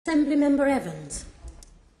Assembly Member Evans.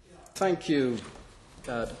 Thank you,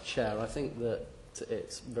 Chair. I think that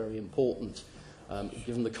it's very important,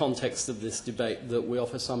 given the context of this debate, that we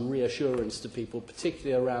offer some reassurance to people,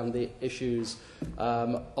 particularly around the issues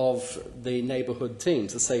of the neighbourhood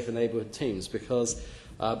teams, the safer neighbourhood teams, because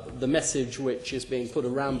the message which is being put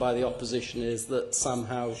around by the opposition is that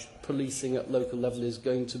somehow policing at local level is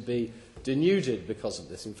going to be denuded because of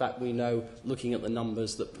this. In fact, we know, looking at the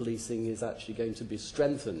numbers, that policing is actually going to be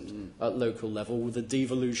strengthened at local level with the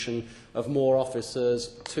devolution of more officers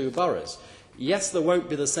to boroughs. Yes, there won't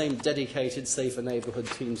be the same dedicated safer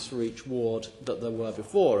neighbourhood teams for each ward that there were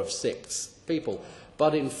before, of 6 people.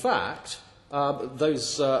 But in fact,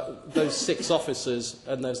 those 6 officers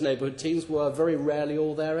and those neighbourhood teams were very rarely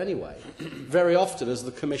all there anyway. Very often, as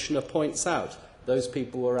the Commissioner points out, those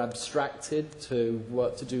people were abstracted to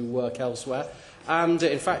do work elsewhere. And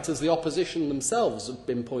in fact, as the opposition themselves have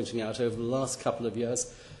been pointing out over the last couple of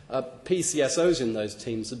years, PCSOs in those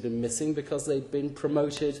teams have been missing because they've been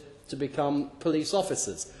promoted to become police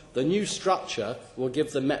officers. The new structure will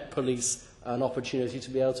give the Met Police an opportunity to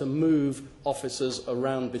be able to move officers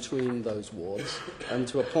around between those wards and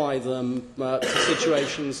to apply them to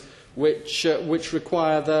situations which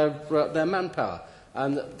require their manpower.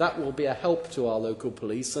 And that will be a help to our local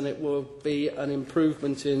police, and it will be an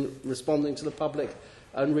improvement in responding to the public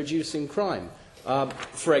and reducing crime.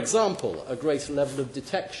 For example, a greater level of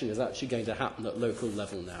detection is actually going to happen at local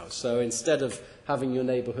level now. So instead of having your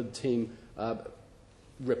neighbourhood team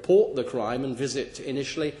report the crime and visit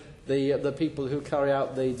initially, the people who carry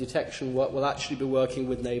out the detection work will actually be working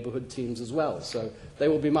with neighbourhood teams as well. So they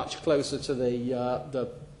will be much closer to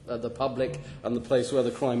the public and the place where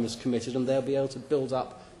the crime was committed, and they'll be able to build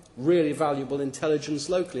up really valuable intelligence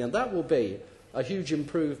locally. And that will be a huge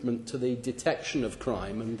improvement to the detection of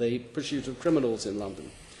crime and the pursuit of criminals in London.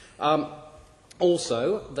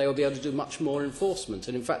 Also, they will be able to do much more enforcement,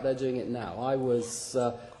 and in fact they're doing it now. I was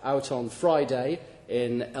out on Friday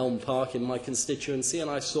in Elm Park in my constituency, and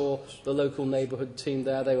I saw the local neighbourhood team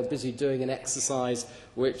there. They were busy doing an exercise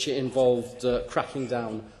which involved cracking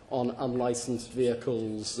down on unlicensed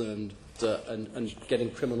vehicles and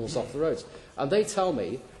getting criminals off the roads. And they tell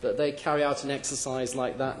me that they carry out an exercise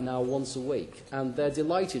like that now once a week, and they're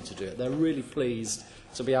delighted to do it. They're really pleased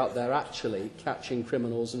to be out there actually catching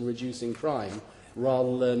criminals and reducing crime,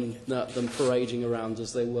 rather than parading around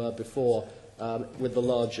as they were before with the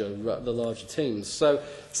larger teams. So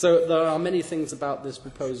there are many things about this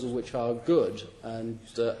proposal which are good and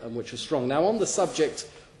which are strong. Now, on the subject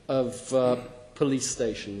of police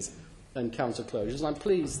stations and counter closures, I'm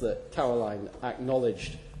pleased that Caroline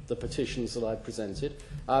acknowledged the petitions that I presented.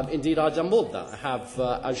 Indeed, I've done more than that. I have,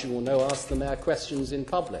 as you all know, asked the Mayor questions in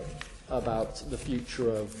public about the future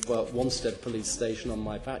of Wanstead Police Station on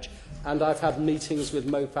my patch, and I've had meetings with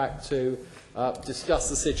MOPAC to discuss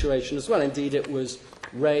the situation as well. Indeed, it was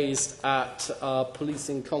raised at our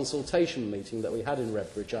policing consultation meeting that we had in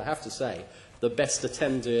Redbridge. I have to say, the best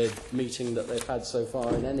attended meeting that they've had so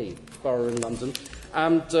far in any borough in London.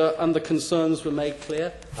 And the concerns were made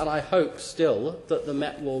clear, and I hope still that the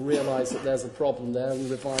Met will realise that there's a problem there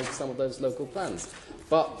and revise some of those local plans.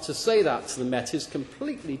 But to say that to the Met is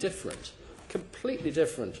completely different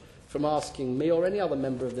from asking me or any other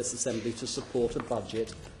member of this Assembly to support a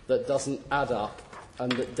budget that doesn't add up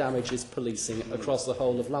and that damages policing across the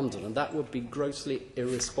whole of London. And that would be grossly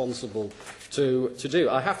irresponsible to do.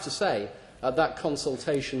 I have to say, at that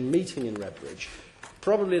consultation meeting in Redbridge,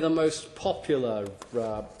 probably the most popular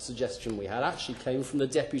suggestion we had actually came from the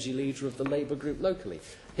deputy leader of the Labour group locally.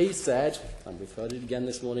 He said, and we've heard it again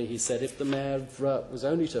this morning, he said if the Mayor was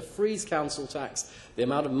only to freeze council tax, the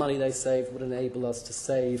amount of money they saved would enable us to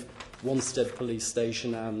save Wanstead Police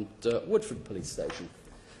Station and Woodford Police Station.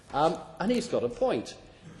 And he's got a point.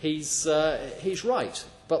 He's right.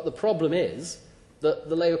 But the problem is that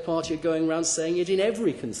the Labour Party are going around saying it in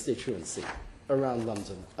every constituency around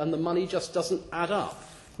London, and the money just doesn't add up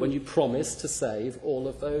when you promise to save all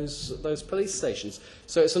of those police stations.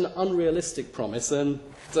 So it's an unrealistic promise, and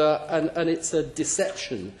it's a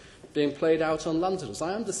deception being played out on Londoners.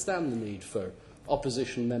 I understand the need for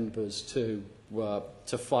opposition members to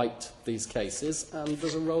fight these cases, and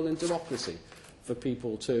there's a role in democracy for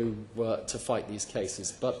people to fight these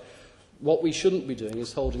cases. But what we shouldn't be doing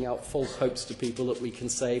is holding out false hopes to people that we can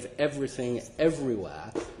save everything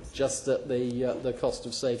everywhere just at the cost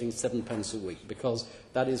of saving 7 pence a week, because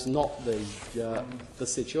that is not the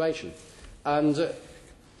situation. And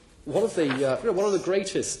one of the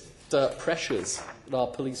greatest pressures that our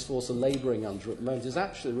police force are labouring under at the moment is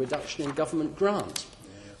actually a reduction in government grant.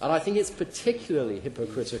 And I think it's particularly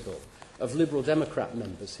hypocritical of Liberal Democrat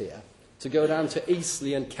members here to go down to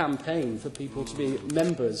Eastleigh and campaign for people to be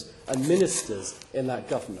members and ministers in that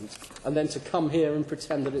government, and then to come here and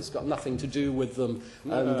pretend that it's got nothing to do with them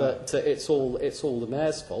and that it's all the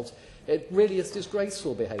mayor's fault. It really is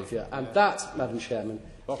disgraceful behaviour, and that, Madam Chairman,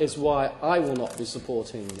 is why I will not be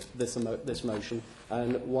supporting this motion,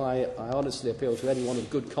 and why I honestly appeal to anyone of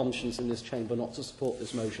good conscience in this chamber not to support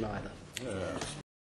this motion either.